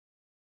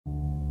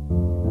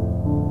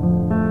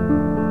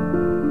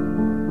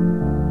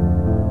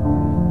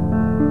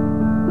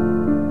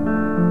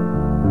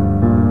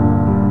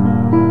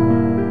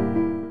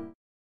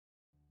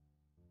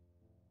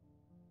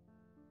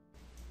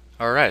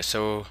Alright,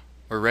 so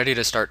we're ready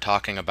to start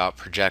talking about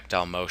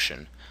projectile motion.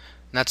 And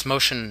that's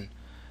motion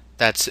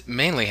that's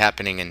mainly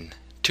happening in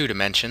two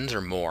dimensions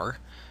or more.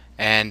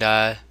 And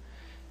a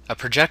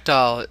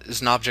projectile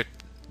is an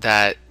object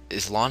that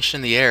is launched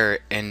in the air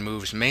and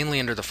moves mainly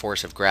under the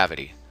force of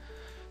gravity.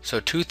 So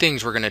two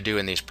things we're going to do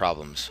in these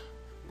problems.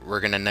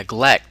 We're going to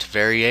neglect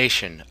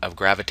variation of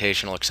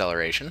gravitational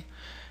acceleration,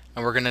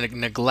 and we're going to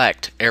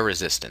neglect air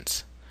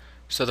resistance.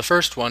 So the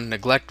first one,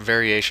 neglect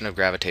variation of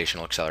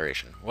gravitational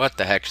acceleration. What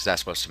the heck is that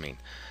supposed to mean?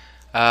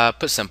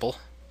 Put simple,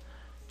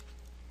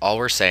 all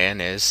we're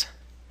saying is,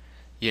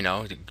 you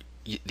know,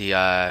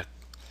 the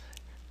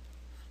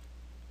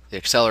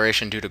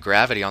acceleration due to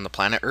gravity on the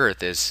planet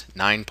Earth is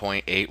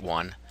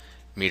 9.81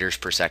 meters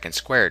per second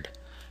squared.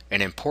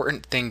 An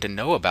important thing to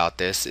know about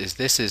this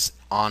is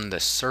on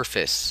the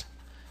surface,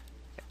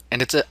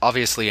 and it's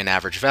obviously an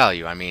average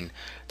value. I mean,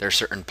 there are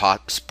certain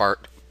parts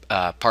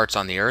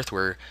on the Earth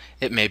where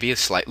it may be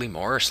slightly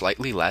more or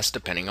slightly less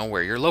depending on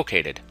where you're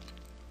located.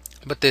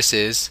 But this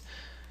is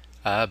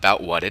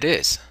about what it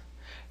is.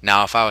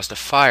 Now, if I was to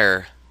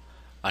fire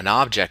an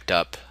object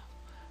up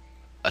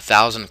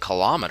 1,000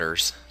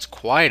 kilometers, it's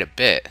quite a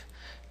bit.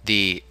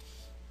 The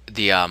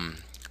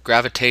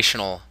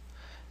gravitational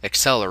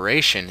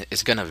acceleration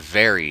is going to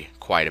vary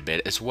quite a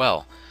bit as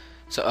well.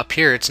 So up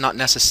here, it's not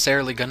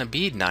necessarily going to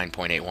be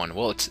 9.81.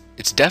 Well,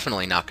 it's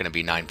definitely not going to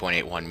be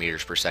 9.81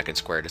 meters per second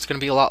squared. It's going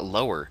to be a lot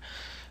lower.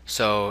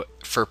 So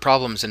for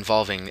problems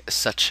involving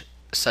such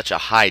a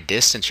high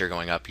distance you're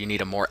going up, you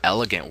need a more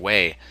elegant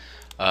way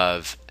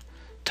of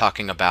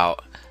talking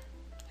about.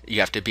 You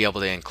have to be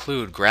able to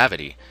include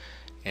gravity.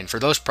 And for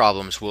those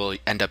problems, we'll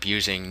end up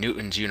using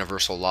Newton's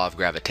universal law of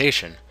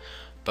gravitation.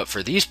 But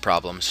for these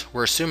problems,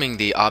 we're assuming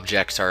the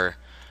objects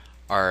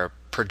are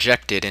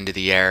projected into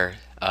the air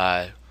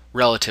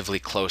relatively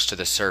close to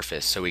the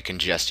surface, so we can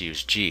just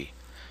use G.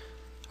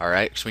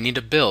 Alright, so we need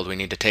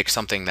to take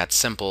something that's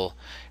simple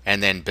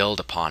and then build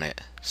upon it.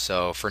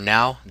 So for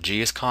now,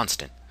 G is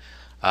constant.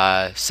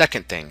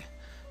 Second thing,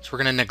 so we're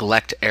going to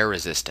neglect air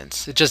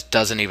resistance. It just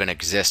doesn't even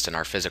exist in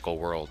our physical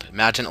world.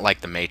 Imagine it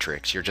like the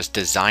Matrix. You're just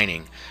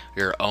designing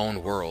your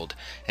own world,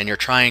 and you're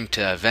trying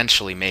to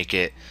eventually make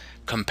it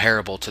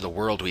comparable to the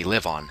world we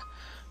live on.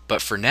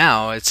 But for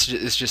now, it's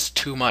just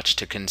too much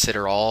to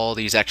consider all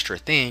these extra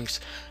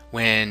things,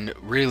 when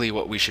really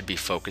what we should be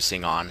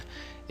focusing on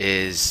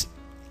is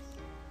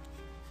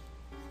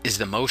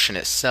the motion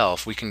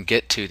itself. We can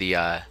get to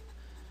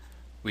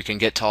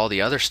all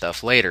the other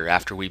stuff later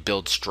after we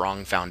build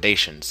strong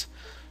foundations.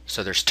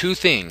 So there's two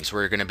things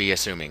we're going to be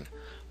assuming.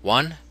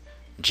 One,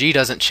 G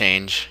doesn't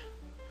change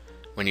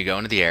when you go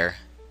into the air.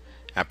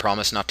 I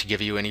promise not to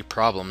give you any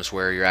problems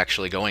where you're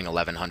actually going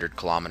 1,100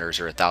 kilometers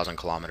or 1,000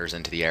 kilometers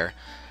into the air,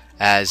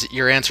 as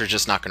your answer is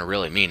just not going to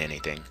really mean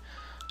anything.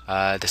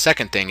 The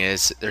second thing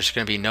is there's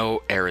going to be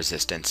no air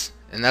resistance,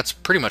 and that's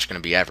pretty much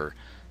going to be ever.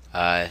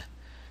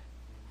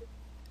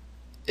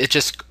 It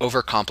just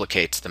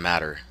overcomplicates the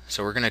matter.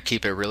 So we're going to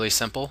keep it really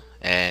simple,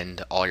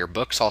 and all your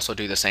books also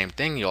do the same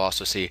thing. You'll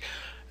also see,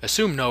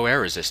 assume no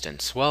air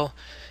resistance. Well,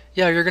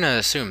 yeah, you're going to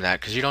assume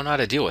that because you don't know how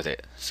to deal with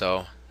it.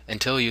 So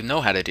until you know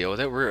how to deal with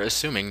it, we're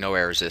assuming no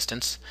air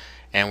resistance,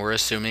 and we're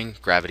assuming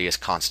gravity is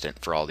constant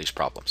for all these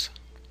problems.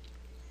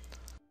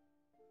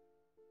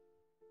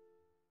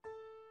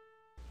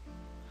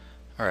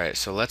 Alright,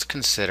 so let's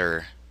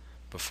consider,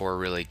 before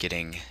really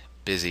getting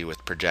busy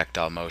with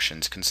projectile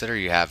motions, consider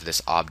you have this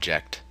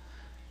object,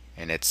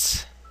 and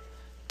it's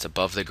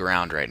above the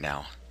ground right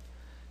now.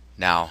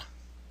 Now,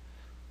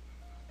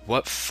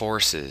 what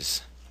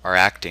forces are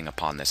acting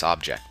upon this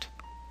object?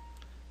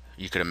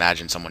 You could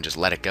imagine someone just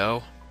let it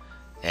go,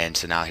 and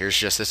so now here's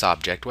just this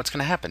object. What's going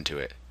to happen to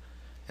it?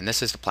 And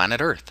this is the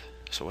planet Earth.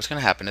 So what's going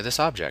to happen to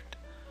this object?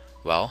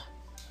 Well,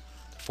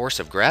 the force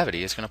of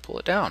gravity is going to pull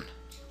it down.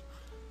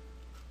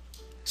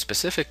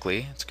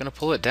 Specifically, it's going to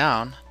pull it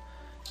down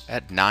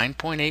at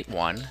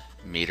 9.81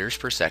 meters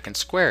per second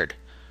squared,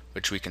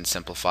 which we can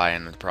simplify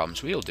in the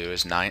problems we'll do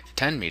as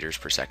 10 meters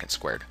per second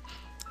squared.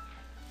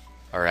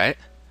 Alright,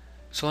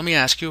 so let me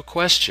ask you a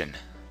question.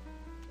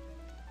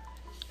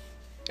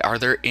 Are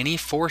there any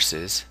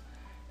forces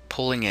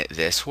pulling it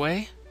this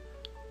way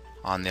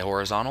on the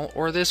horizontal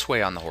or this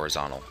way on the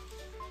horizontal?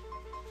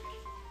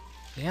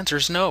 The answer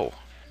is no.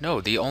 No,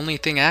 the only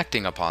thing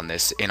acting upon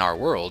this in our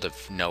world,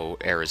 of no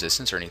air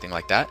resistance or anything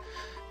like that,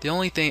 the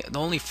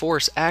only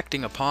force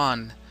acting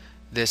upon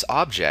this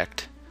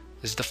object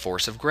is the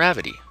force of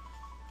gravity.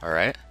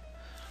 Alright?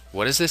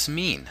 What does this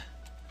mean?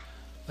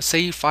 Let's say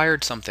you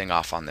fired something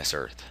off on this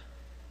Earth.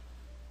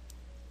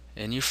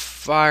 And you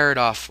fired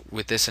off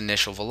with this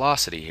initial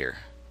velocity here.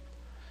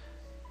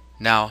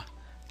 Now,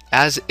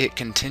 as it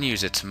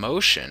continues its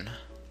motion,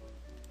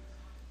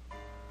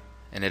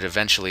 and it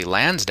eventually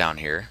lands down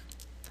here,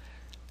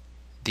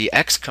 the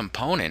x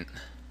component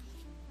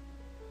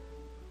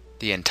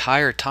the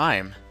entire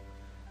time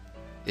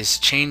is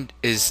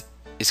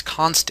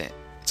constant.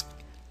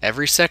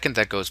 Every second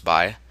that goes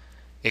by,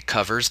 it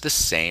covers the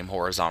same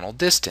horizontal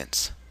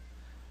distance.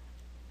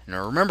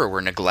 Now remember,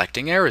 we're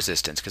neglecting air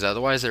resistance, because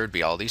otherwise there would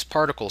be all these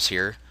particles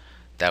here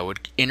that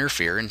would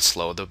interfere and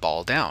slow the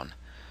ball down.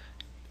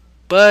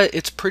 But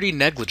it's pretty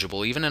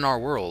negligible even in our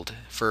world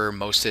for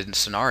most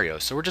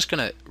scenarios. So we're just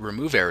going to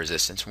remove air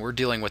resistance. We're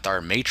dealing with our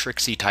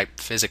matrixy type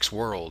physics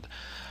world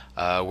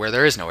where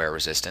there is no air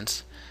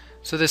resistance.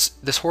 So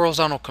this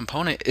horizontal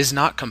component is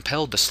not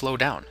compelled to slow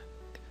down.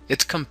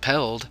 It's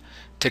compelled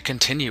to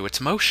continue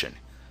its motion.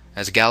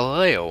 As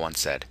Galileo once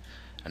said,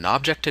 an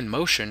object in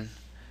motion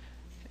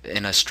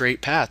in a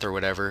straight path or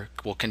whatever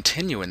will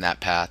continue in that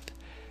path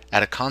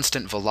at a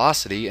constant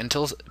velocity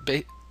until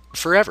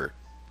forever,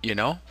 you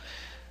know?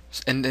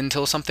 And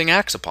until something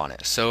acts upon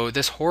it. So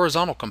this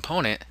horizontal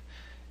component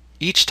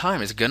each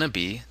time is going to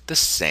be the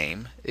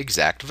same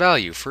exact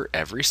value for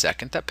every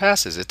second that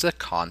passes. It's a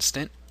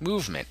constant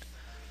movement.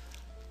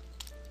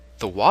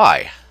 The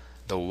y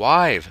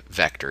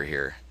vector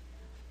here,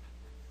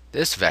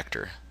 this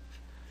vector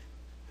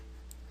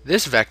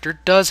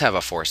does have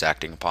a force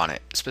acting upon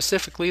it,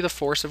 specifically the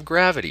force of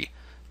gravity.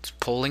 It's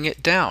pulling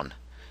it down.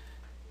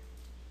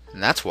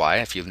 And that's why,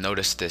 if you've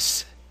noticed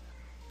this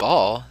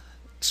ball,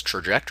 its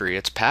trajectory,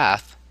 its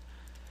path,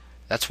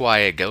 that's why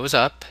it goes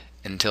up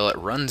until it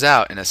runs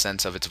out in a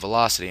sense of its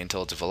velocity,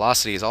 until its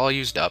velocity is all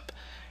used up,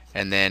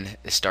 and then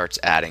it starts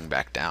adding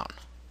back down.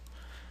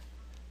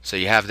 So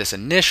you have this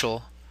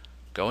initial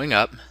going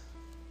up,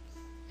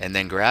 and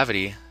then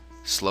gravity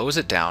slows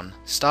it down,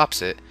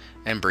 stops it,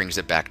 and brings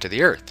it back to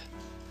the Earth.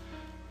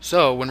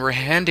 So when we're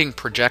handling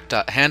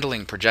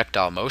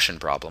projectile motion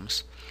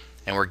problems,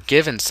 and we're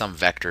given some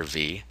vector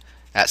v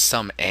at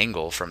some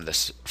angle from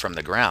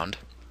the ground,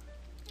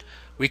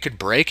 we could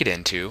break it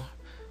into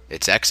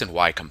its x and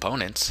y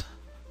components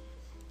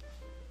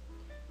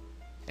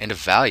and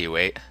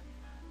evaluate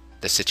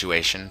the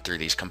situation through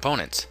these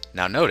components.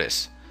 Now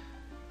notice,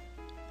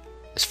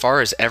 as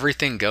far as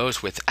everything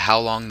goes with how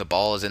long the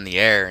ball is in the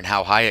air and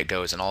how high it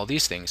goes and all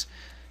these things,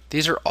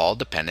 these are all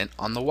dependent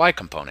on the y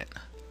component.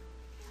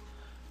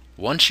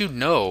 Once you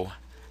know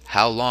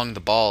how long the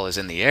ball is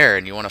in the air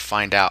and you want to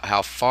find out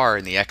how far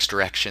in the x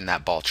direction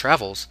that ball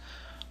travels,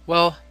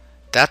 well,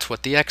 that's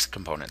what the x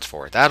component's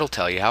for. That'll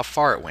tell you how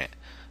far it went.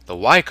 The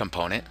y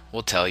component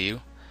will tell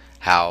you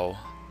how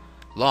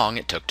long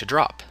it took to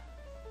drop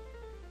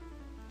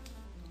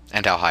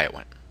and how high it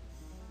went.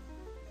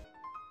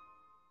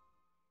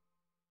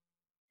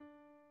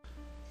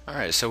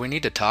 Alright, so we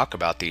need to talk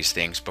about these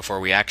things before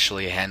we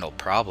actually handle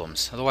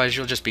problems. Otherwise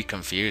you'll just be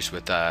confused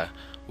with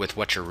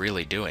what you're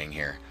really doing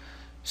here.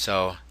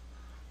 So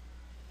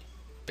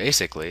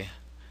basically,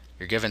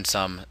 you're given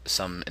some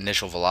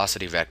initial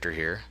velocity vector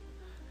here,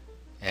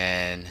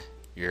 and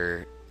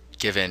you're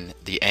given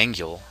the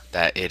angle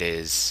that it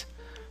is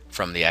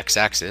from the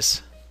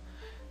x-axis,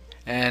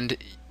 and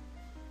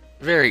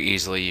very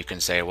easily you can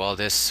say, well,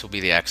 this will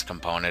be the x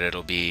component,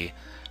 it'll be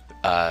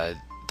the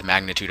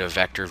magnitude of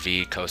vector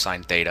v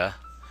cosine theta,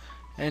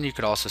 and you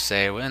could also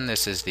say, when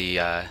this is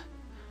the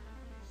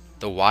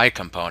y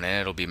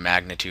component, it'll be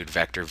magnitude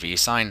vector v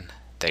sine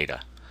theta.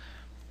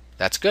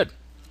 That's good.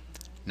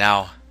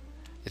 Now,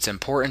 it's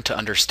important to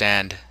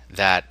understand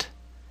that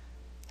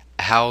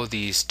how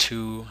these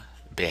two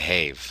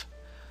behave.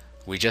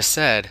 We just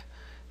said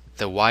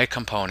the y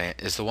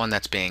component is the one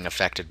that's being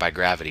affected by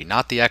gravity,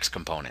 not the x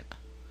component.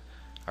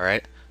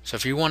 Alright? So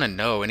if you want to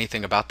know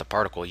anything about the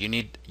particle,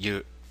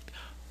 the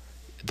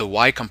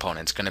y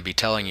component's going to be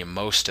telling you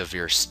most of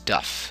your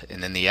stuff,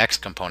 and then the x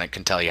component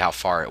can tell you how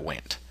far it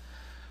went.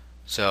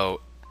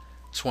 So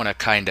just want to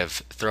kind of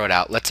throw it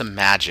out. Let's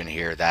imagine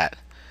here that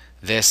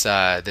this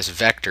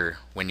vector,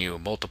 when you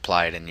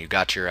multiply it and you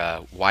got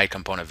your y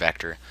component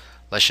vector,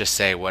 let's just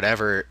say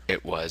whatever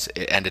it was,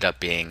 it ended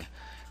up being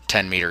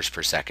 10 meters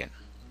per second.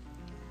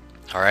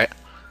 Alright?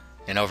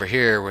 And over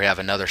here we have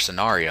another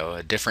scenario,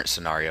 a different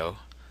scenario,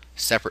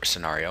 separate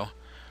scenario,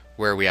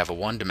 where we have a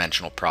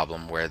one-dimensional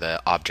problem where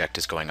the object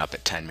is going up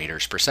at 10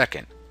 meters per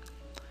second.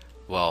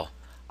 Well,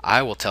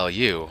 I will tell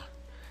you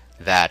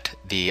that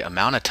the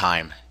amount of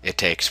time it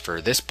takes for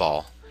this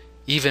ball,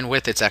 even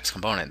with its x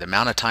component, the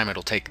amount of time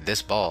it'll take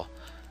this ball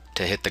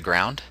to hit the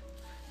ground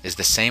is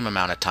the same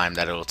amount of time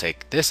that it'll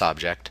take this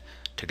object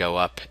to go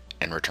up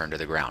and return to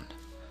the ground.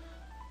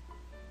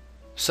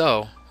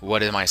 So,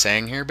 what am I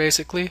saying here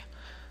basically?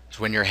 Is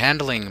when you're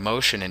handling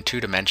motion in 2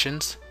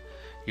 dimensions,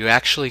 you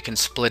actually can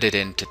split it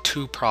into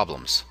 2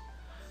 problems.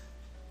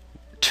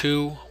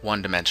 2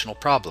 one-dimensional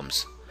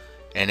problems.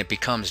 And it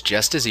becomes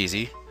just as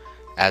easy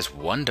as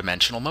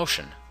one-dimensional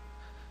motion.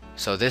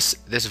 So this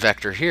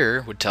vector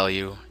here would tell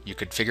you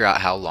could figure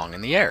out how long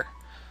in the air.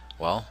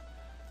 Well,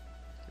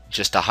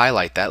 just to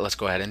highlight that, let's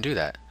go ahead and do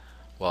that.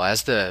 Well,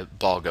 as the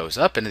ball goes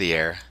up into the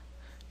air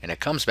and it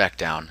comes back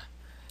down,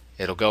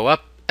 it'll go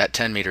up at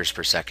 10 meters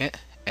per second,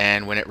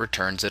 and when it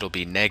returns it'll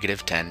be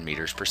negative 10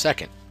 meters per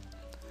second.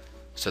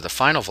 So the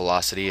final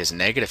velocity is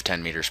negative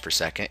 10 meters per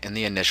second and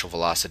the initial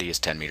velocity is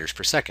 10 meters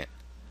per second.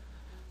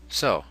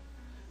 So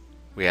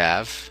we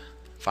have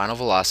final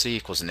velocity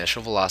equals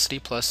initial velocity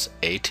plus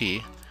at,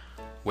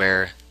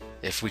 where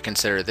if we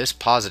consider this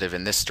positive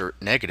and this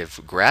negative,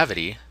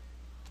 gravity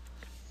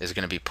is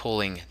going to be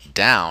pulling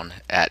down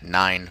at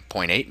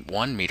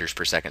 9.81 meters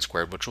per second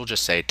squared, which we'll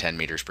just say 10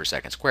 meters per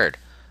second squared.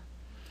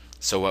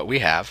 So what we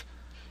have,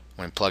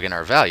 when we plug in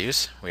our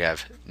values, we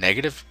have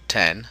negative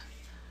 10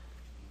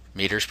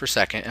 meters per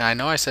second. And I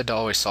know I said to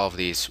always solve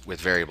these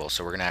with variables,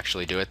 so we're going to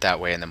actually do it that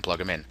way and then plug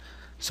them in.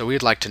 So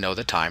we'd like to know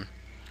the time.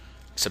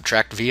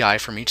 Subtract VI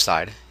from each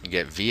side. You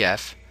get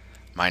VF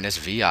minus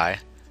VI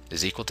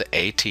is equal to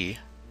AT.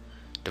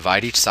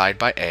 Divide each side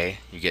by A.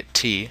 You get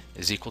T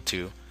is equal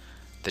to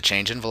the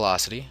change in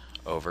velocity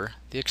over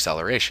the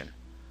acceleration.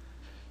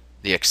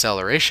 The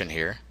acceleration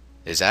here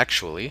is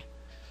actually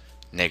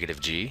negative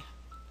g.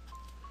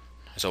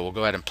 So we'll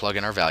go ahead and plug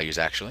in our values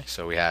actually.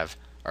 So we have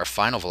our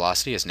final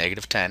velocity is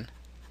negative 10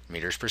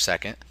 meters per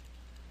second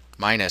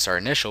minus our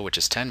initial, which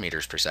is 10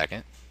 meters per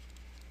second,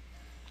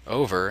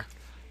 over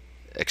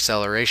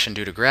acceleration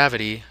due to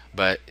gravity,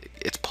 but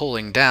it's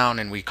pulling down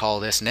and we call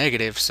this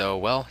negative, so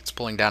well, it's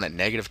pulling down at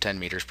negative 10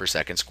 meters per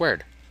second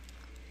squared.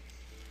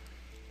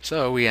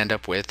 So we end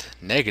up with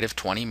negative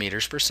 20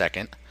 meters per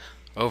second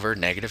over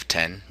negative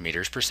 10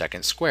 meters per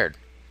second squared.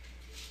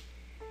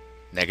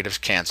 Negatives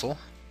cancel.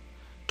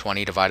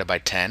 20 divided by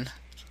 10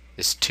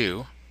 is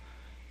 2.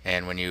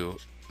 And when you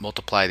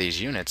multiply these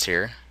units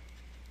here,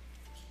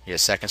 you get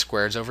seconds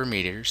squareds over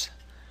meters.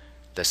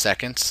 The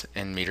seconds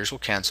and meters will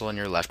cancel and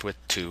you're left with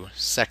 2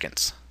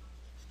 seconds.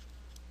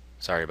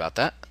 Sorry about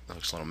that. It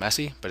looks a little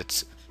messy, but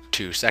it's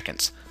 2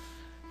 seconds.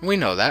 We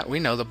know that. We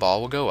know the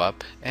ball will go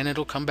up and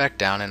it'll come back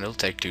down and it'll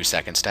take 2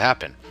 seconds to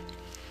happen.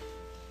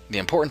 The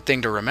important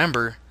thing to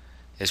remember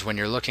is when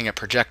you're looking at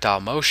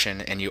projectile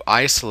motion and you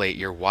isolate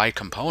your y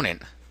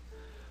component,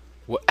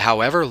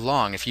 however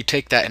long, if you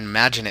take that and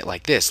imagine it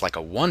like this, like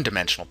a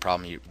one-dimensional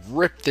problem, you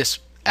rip this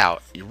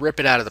out, you rip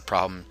it out of the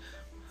problem,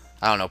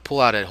 I don't know, pull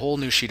out a whole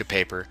new sheet of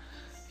paper,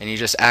 and you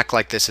just act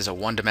like this is a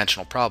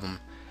one-dimensional problem.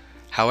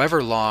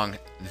 However long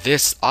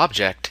this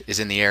object is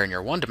in the air in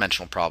your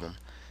one-dimensional problem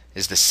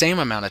is the same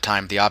amount of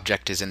time the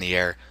object is in the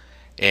air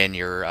in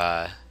your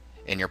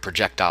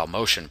projectile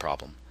motion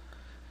problem.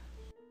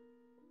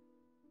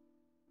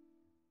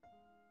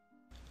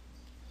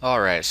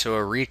 Alright, so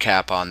a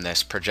recap on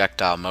this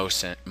projectile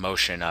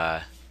motion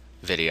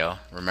video.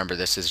 Remember,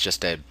 this is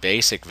just a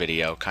basic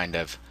video, kind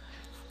of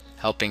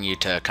helping you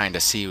to kind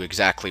of see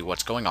exactly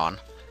what's going on.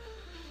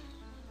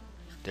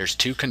 There's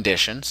 2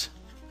 conditions.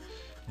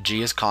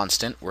 G is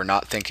constant. We're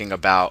not thinking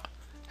about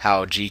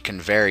how G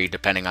can vary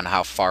depending on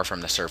how far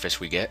from the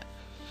surface we get.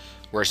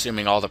 We're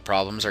assuming all the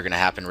problems are going to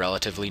happen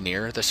relatively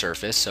near the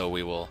surface, so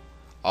we will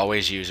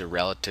always use a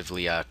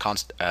relatively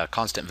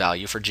constant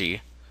value for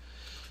G.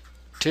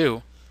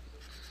 2,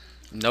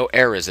 no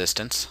air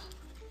resistance,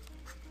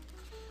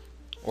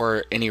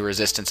 or any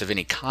resistance of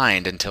any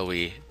kind until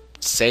we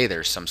say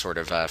there's some sort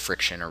of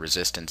friction or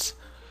resistance.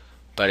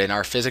 But in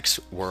our physics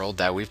world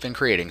that we've been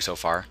creating so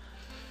far,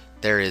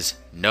 there is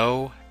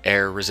no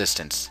air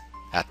resistance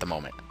at the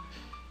moment.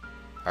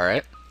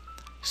 Alright,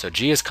 so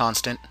G is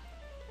constant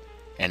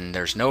and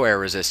there's no air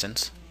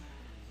resistance,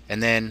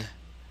 and then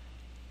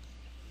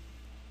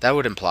that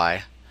would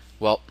imply,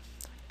 well,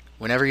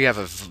 whenever you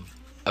have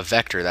a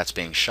vector that's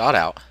being shot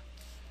out,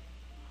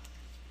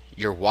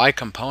 your y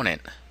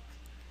component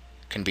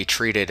can be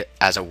treated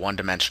as a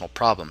one-dimensional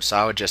problem. So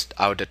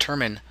I would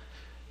determine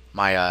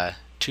my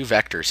 2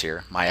 vectors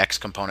here, my x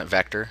component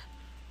vector,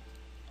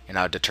 and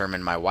I would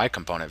determine my y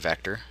component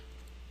vector.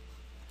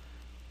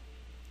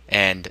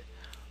 And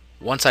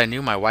once I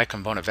knew my y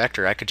component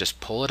vector, I could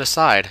just pull it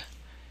aside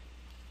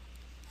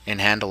and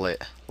handle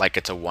it like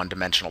it's a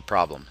one-dimensional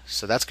problem.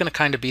 So that's going to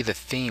kind of be the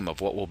theme of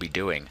what we'll be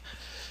doing.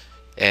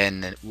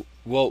 And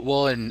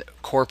we'll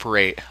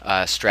incorporate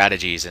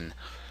strategies and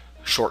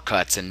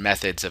shortcuts and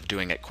methods of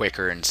doing it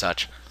quicker and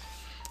such.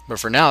 But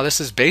for now, this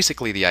is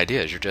basically the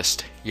idea.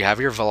 You have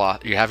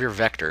your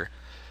vector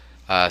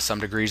some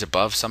degrees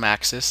above some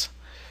axis,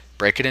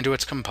 break it into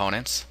its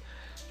components,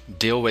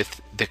 deal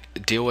with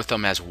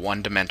them as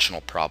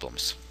one-dimensional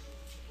problems.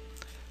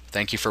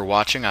 Thank you for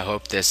watching. I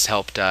hope this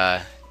helped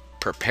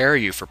prepare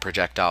you for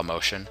projectile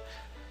motion,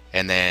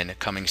 and then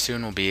coming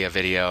soon will be a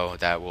video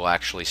that will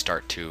actually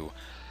start to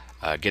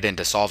get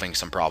into solving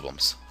some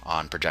problems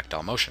on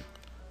projectile motion.